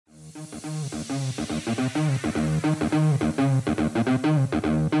Hi,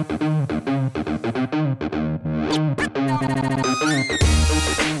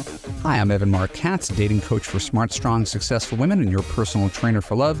 I'm Evan Marc Katz, dating coach for smart, strong, successful women and your personal trainer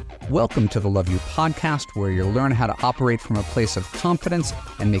for love. Welcome to the Love U podcast, where you'll learn how to operate from a place of confidence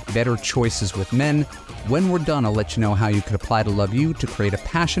and make better choices with men. When we're done, I'll let you know how you could apply to Love U to create a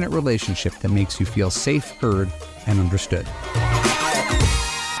passionate relationship that makes you feel safe, heard, and understood.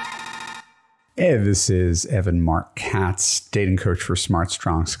 Hey, this is Evan Marc Katz, dating coach for smart,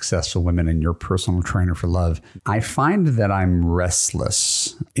 strong, successful women and your personal trainer for love. I find that I'm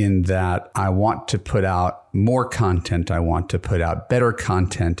restless in that I want to put out more content. I want to put out better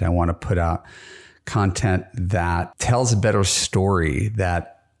content. I want to put out content that tells a better story,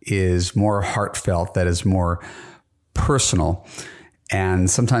 that is more heartfelt, that is more personal.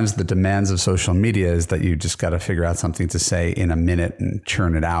 And sometimes the demands of social media is that you just got to figure out something to say in a minute and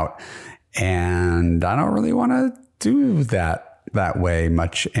churn it out. And I don't really want to do that way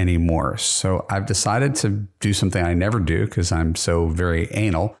much anymore. So I've decided to do something I never do because I'm so very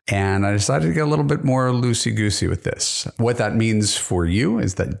anal. And I decided to get a little bit more loosey-goosey with this. What that means for you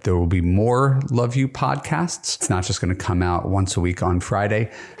is that there will be more Love U podcasts. It's not just going to come out once a week on Friday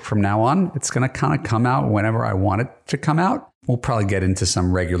from now on. It's going to kind of come out whenever I want it to come out. We'll probably get into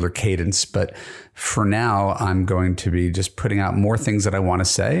some regular cadence, but for now, I'm going to be just putting out more things that I want to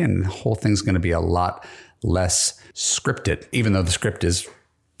say, and the whole thing's going to be a lot less scripted, even though the script is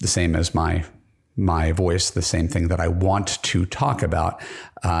the same as my voice, the same thing that I want to talk about.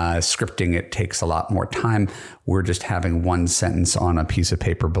 Scripting it takes a lot more time. We're just having one sentence on a piece of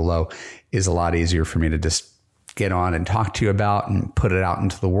paper below is a lot easier for me to just get on and talk to you about and put it out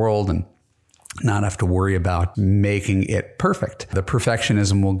into the world and not have to worry about making it perfect. The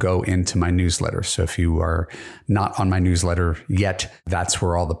perfectionism will go into my newsletter. So if you are not on my newsletter yet, that's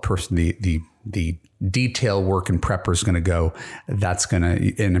where all the detail work and prepper is going to go. That's going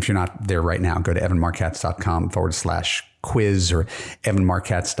to, and if you're not there right now, go to evanmarckatz.com/quiz or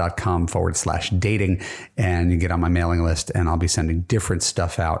evanmarckatz.com/dating, and you get on my mailing list, and I'll be sending different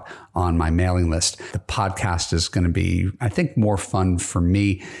stuff out on my mailing list. The podcast is going to be, I think, more fun for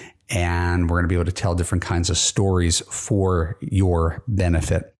me. And we're going to be able to tell different kinds of stories for your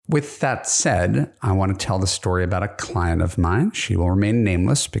benefit. With that said, I want to tell the story about a client of mine. She will remain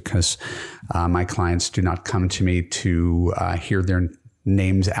nameless because my clients do not come to me to hear their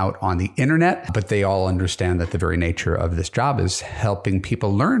names out on the internet, but they all understand that the very nature of this job is helping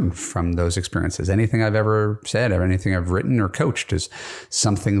people learn from those experiences. Anything I've ever said or anything I've written or coached is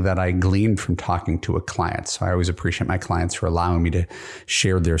something that I gleaned from talking to a client. So I always appreciate my clients for allowing me to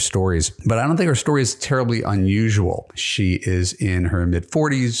share their stories. But I don't think her story is terribly unusual. She is in her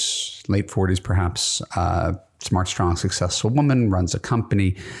mid-40s, late 40s perhaps, smart, strong, successful woman, runs a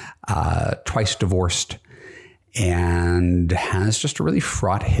company, twice divorced, and has just a really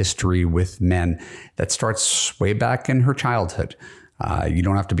fraught history with men that starts way back in her childhood. You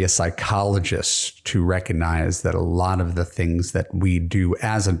don't have to be a psychologist to recognize that a lot of the things that we do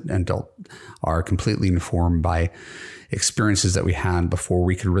as an adult are completely informed by experiences that we had before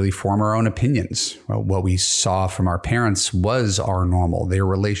we could really form our own opinions. Well, what we saw from our parents was our normal. Their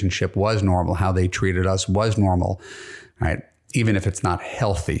relationship was normal. How they treated us was normal, right? Even if it's not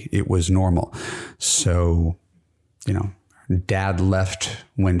healthy, it was normal. So, dad left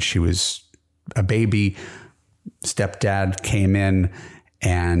when she was a baby. Stepdad came in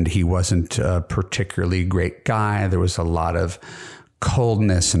and he wasn't a particularly great guy. There was a lot of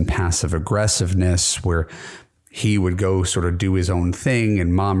coldness and passive aggressiveness where he would go sort of do his own thing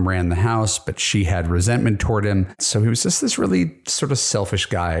and mom ran the house, but she had resentment toward him. So he was just this really sort of selfish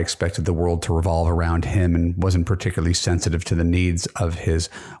guy. I expected the world to revolve around him and wasn't particularly sensitive to the needs of his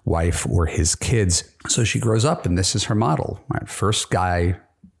wife or his kids. So she grows up and this is her model. Right? First guy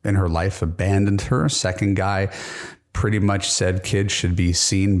in her life abandoned her. Second guy pretty much said kids should be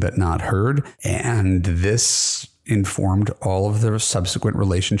seen but not heard. And this informed all of the subsequent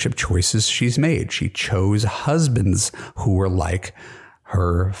relationship choices she's made. She chose husbands who were like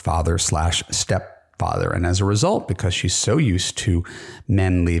her father/stepfather. And as a result, because she's so used to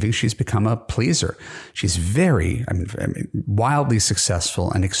men leaving, she's become a pleaser. She's very, wildly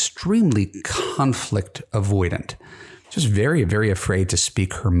successful and extremely conflict avoidant. Just very, very afraid to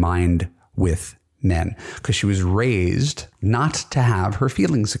speak her mind with men because she was raised not to have her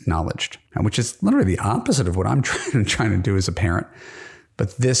feelings acknowledged, which is literally the opposite of what I'm trying to do as a parent.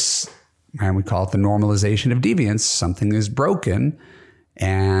 But this, and we call it the normalization of deviance. Something is broken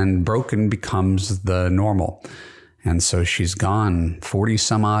and broken becomes the normal. And so she's gone 40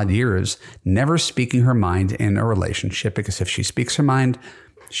 some odd years, never speaking her mind in a relationship, because if she speaks her mind,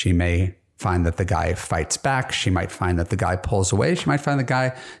 She may find that the guy fights back. She might find that the guy pulls away. She might find the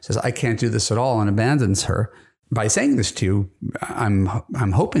guy says, I can't do this at all, and abandons her. By saying this to you, I'm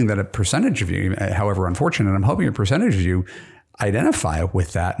hoping that a percentage of you, however unfortunate, I'm hoping a percentage of you identify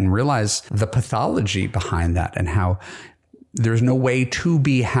with that and realize the pathology behind that and how there's no way to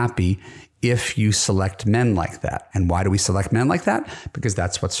be happy if you select men like that. And why do we select men like that? Because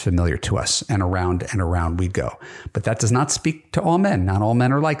that's what's familiar to us, and around we go. But that does not speak to all men. Not all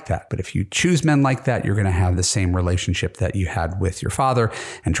men are like that. But if you choose men like that, you're going to have the same relationship that you had with your father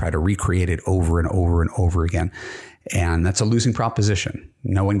and try to recreate it over and over and over again. And that's a losing proposition.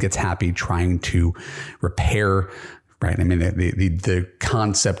 No one gets happy trying to repair. Right. I mean, the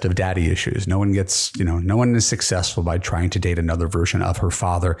concept of daddy issues. No one gets, no one is successful by trying to date another version of her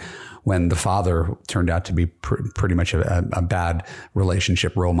father when the father turned out to be pretty much a bad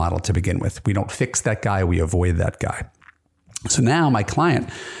relationship role model to begin with. We don't fix that guy. We avoid that guy. So now my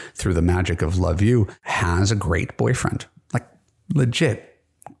client, through the magic of Love U, has a great boyfriend, like legit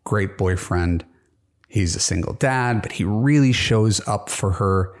great boyfriend. He's a single dad, but he really shows up for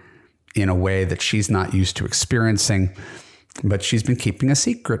her in a way that she's not used to experiencing, but she's been keeping a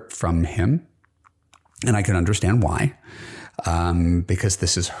secret from him. And I can understand why, because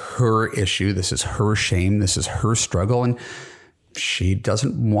this is her issue. This is her shame. This is her struggle. And she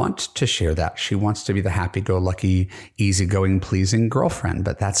doesn't want to share that. She wants to be the happy-go-lucky, easygoing, pleasing girlfriend.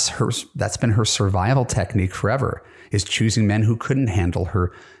 But that's been her survival technique forever, is choosing men who couldn't handle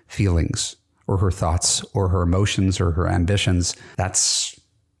her feelings or her thoughts or her emotions or her ambitions. That's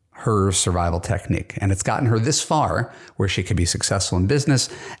her survival technique. And it's gotten her this far where she could be successful in business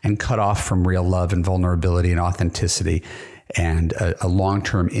and cut off from real love and vulnerability and authenticity and a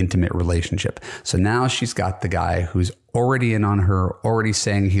long-term intimate relationship. So now she's got the guy who's already in on her, already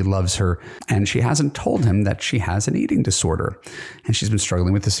saying he loves her, and she hasn't told him that she has an eating disorder. And she's been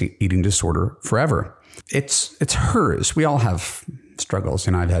struggling with this eating disorder forever. It's hers. We all have struggles.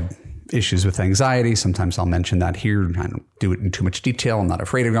 I've had issues with anxiety. Sometimes I'll mention that here. I don't do it in too much detail. I'm not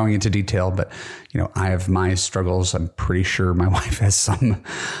afraid of going into detail, but I have my struggles. I'm pretty sure my wife has some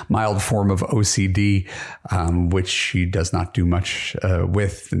mild form of OCD, which she does not do much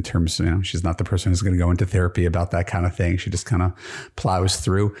with in terms of, she's not the person who's going to go into therapy about that kind of thing. She just kind of plows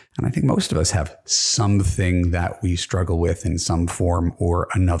through. And I think most of us have something that we struggle with in some form or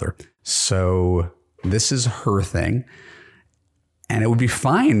another. So this is her thing. And it would be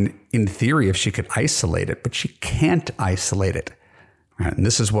fine in theory if she could isolate it, but she can't isolate it. Right? And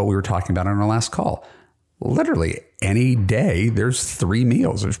this is what we were talking about on our last call. Literally any day, there's 3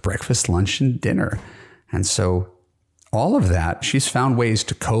 meals. There's breakfast, lunch, and dinner. And so all of that, she's found ways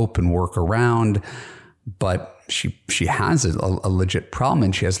to cope and work around, but she has a legit problem,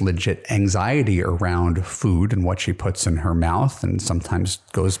 and she has legit anxiety around food and what she puts in her mouth, and sometimes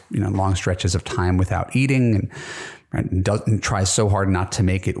goes long stretches of time without eating, and right, and tries so hard not to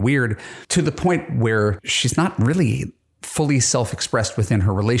make it weird, to the point where she's not really fully self-expressed within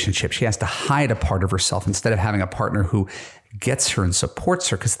her relationship. She has to hide a part of herself instead of having a partner who gets her and supports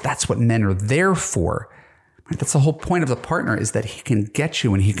her, because that's what men are there for. Right? That's the whole point of the partner, is that he can get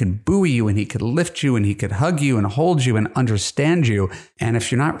you and he can buoy you and he can lift you and he can hug you and hold you and understand you. And if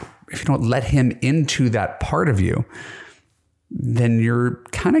you don't let him into that part of you, then you're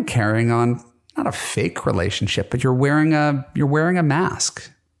kind of carrying on not a fake relationship, but you're wearing a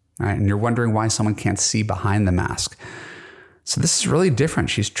mask, right? And you're wondering why someone can't see behind the mask. So this is really different.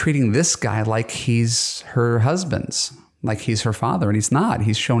 She's treating this guy like he's her husband's, like he's her father, and he's not.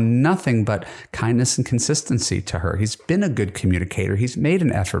 He's shown nothing but kindness and consistency to her. He's been a good communicator. He's made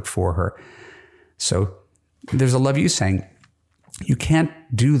an effort for her. So there's a Love U saying, you can't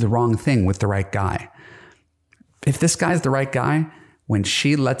do the wrong thing with the right guy. If this guy's the right guy, when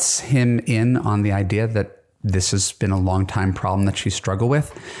she lets him in on the idea that this has been a long time problem that she struggled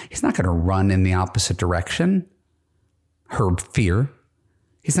with, he's not going to run in the opposite direction, her fear.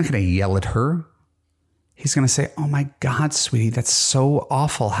 He's not going to yell at her. He's going to say, oh my God, sweetie, that's so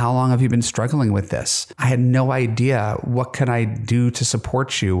awful. How long have you been struggling with this? I had no idea. What can I do to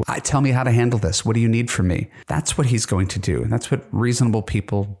support you? Tell me how to handle this. What do you need from me? That's what he's going to do. That's what reasonable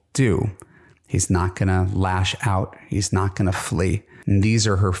people do. He's not going to lash out. He's not going to flee. And these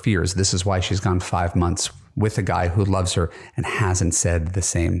are her fears. This is why she's gone 5 months with a guy who loves her and hasn't said the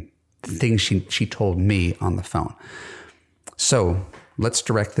same thing she told me on the phone. So let's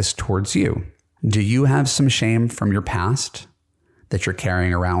direct this towards you. Do you have some shame from your past that you're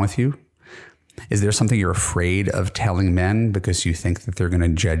carrying around with you? Is there something you're afraid of telling men because you think that they're going to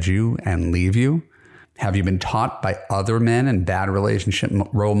judge you and leave you? Have you been taught by other men and bad relationship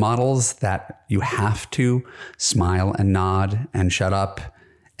role models that you have to smile and nod and shut up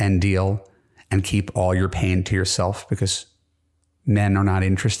end deal and keep all your pain to yourself because men are not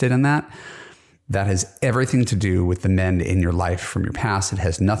interested in that. That has everything to do with the men in your life from your past. It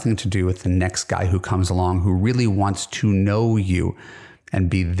has nothing to do with the next guy who comes along who really wants to know you and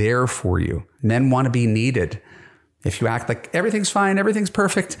be there for you. Men want to be needed. If you act like everything's fine, everything's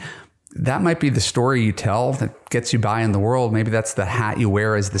perfect, that might be the story you tell that gets you by in the world. Maybe that's the hat you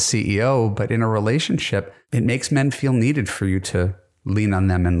wear as the CEO, but in a relationship, it makes men feel needed for you to lean on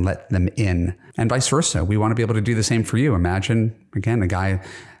them and let them in, and vice versa. We want to be able to do the same for you. Imagine, again, a guy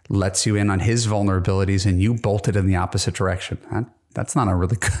lets you in on his vulnerabilities and you bolted in the opposite direction. That's not a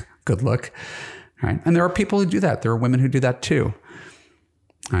really good look, right? And there are people who do that. There are women who do that too.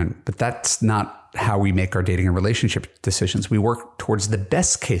 Right? But that's not how we make our dating and relationship decisions. We work towards the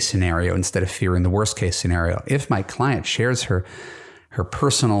best case scenario instead of fearing the worst case scenario. If my client shares her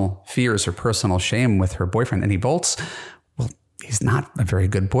personal fears, her personal shame with her boyfriend and he bolts, well, he's not a very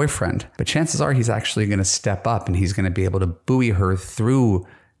good boyfriend. But chances are he's actually going to step up and he's going to be able to buoy her through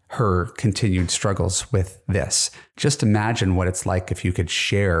her continued struggles with this. Just imagine what it's like if you could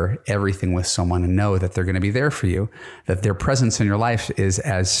share everything with someone and know that they're going to be there for you, that their presence in your life is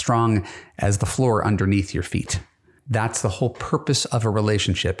as strong as the floor underneath your feet. That's the whole purpose of a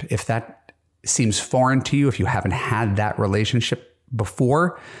relationship. If that seems foreign to you, if you haven't had that relationship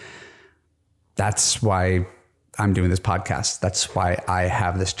before, that's why I'm doing this podcast. That's why I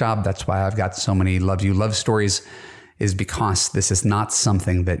have this job. That's why I've got so many love you love stories, is because this is not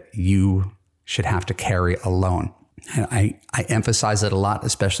something that you should have to carry alone. And I emphasize it a lot,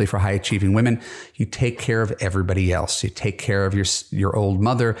 especially for high achieving women. You take care of everybody else. You take care of your old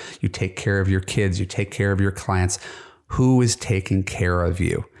mother. You take care of your kids. You take care of your clients. Who is taking care of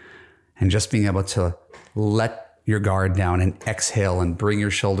you? And just being able to let your guard down and exhale and bring your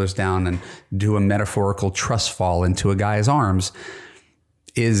shoulders down and do a metaphorical trust fall into a guy's arms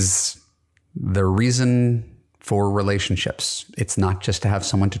is the reason for relationships. It's not just to have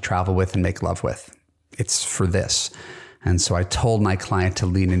someone to travel with and make love with. It's for this. And so I told my client to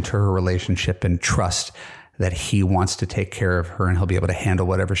lean into her relationship and trust that he wants to take care of her and he'll be able to handle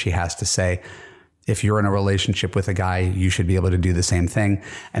whatever she has to say. If you're in a relationship with a guy, you should be able to do the same thing.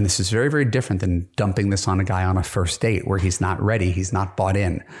 And this is very, very different than dumping this on a guy on a first date where he's not ready, he's not bought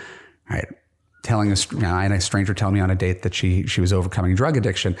in, right? I had a stranger tell me on a date that she was overcoming drug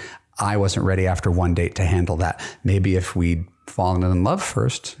addiction. I wasn't ready after one date to handle that. Maybe if we'd fallen in love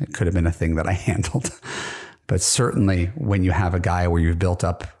first, it could have been a thing that I handled. But certainly when you have a guy where you've built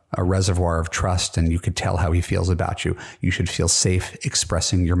up a reservoir of trust and you could tell how he feels about you, you should feel safe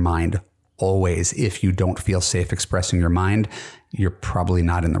expressing your mind always. If you don't feel safe expressing your mind, you're probably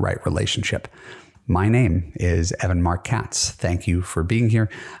not in the right relationship. My name is Evan Marc Katz. Thank you for being here.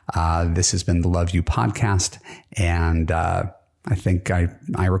 This has been the Love You Podcast. And I think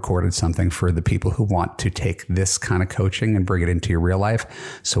I recorded something for the people who want to take this kind of coaching and bring it into your real life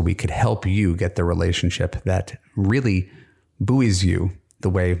so we could help you get the relationship that really buoys you the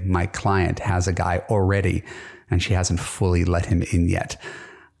way my client has a guy already and she hasn't fully let him in yet.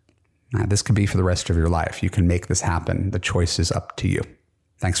 This could be for the rest of your life. You can make this happen. The choice is up to you.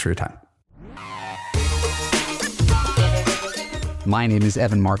 Thanks for your time. My name is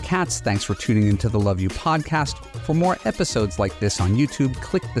Evan Marc Katz. Thanks for tuning into the Love You Podcast. For more episodes like this on YouTube,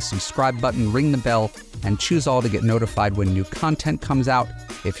 click the subscribe button, ring the bell, and choose all to get notified when new content comes out.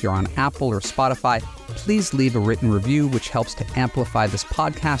 If you're on Apple or Spotify, please leave a written review, which helps to amplify this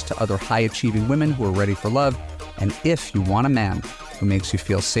podcast to other high-achieving women who are ready for love. And if you want a man who makes you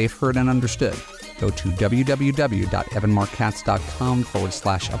feel safe, heard, and understood, go to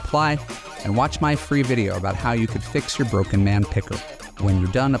www.evanmarckatz.com/apply and watch my free video about how you could fix your broken man picker. When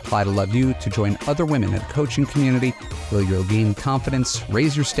you're done, apply to Love You to join other women in a coaching community where you'll gain confidence,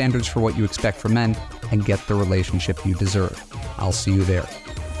 raise your standards for what you expect from men, and get the relationship you deserve. I'll see you there.